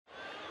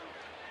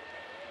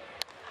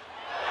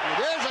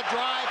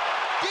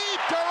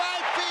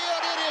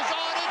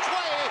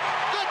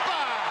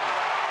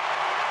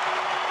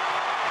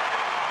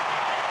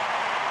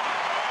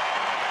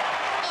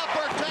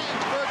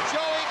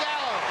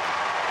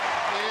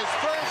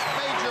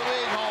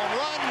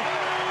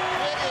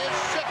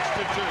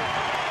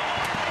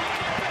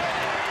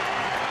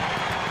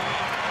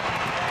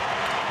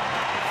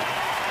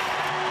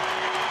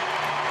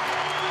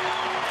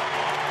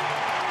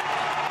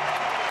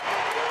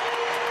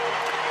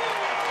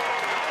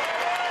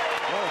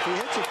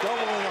hits a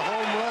double and a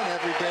home run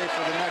every day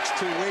for the next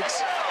 2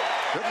 weeks.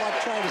 Good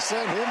luck trying to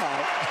send him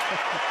out.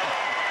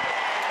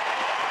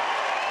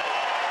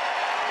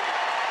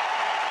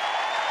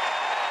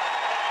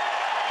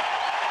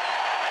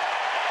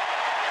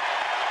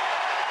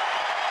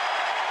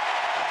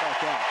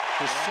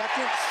 The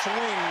second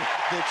swing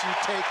that you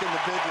take in the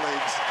big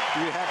leagues,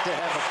 you have to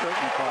have a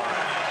curtain call.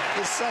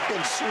 The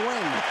second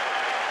swing.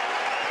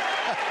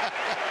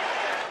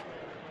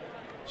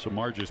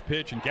 Samardzij's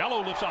pitch, and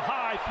Gallo lifts a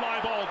high fly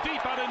ball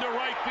deep out into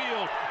right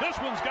field. This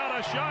one's got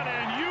a shot,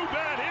 and you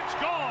bet it's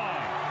gone.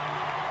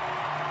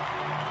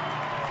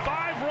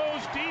 5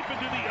 rows deep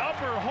into the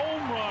upper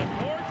home run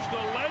porch, the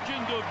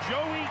legend of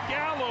Joey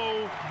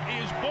Gallo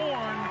is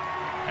born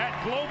at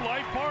Globe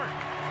Life Park.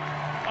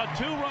 A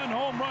 2-run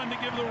home run to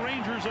give the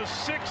Rangers a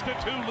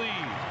 6-2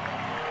 lead.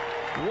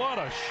 What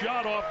a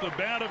shot off the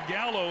bat of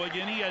Gallo.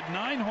 Again, he had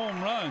 9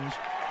 home runs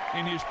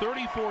in his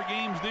 34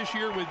 games this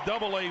year with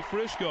Double-A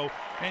Frisco,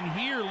 and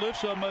here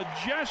lifts a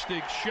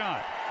majestic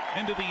shot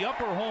into the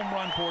upper home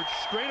run porch,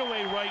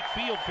 straightaway right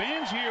field.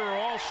 Fans here are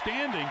all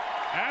standing,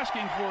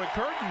 asking for a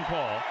curtain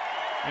call,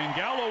 and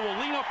Gallo will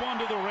lean up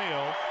onto the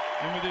rail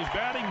and with his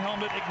batting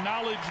helmet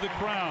acknowledge the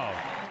crowd.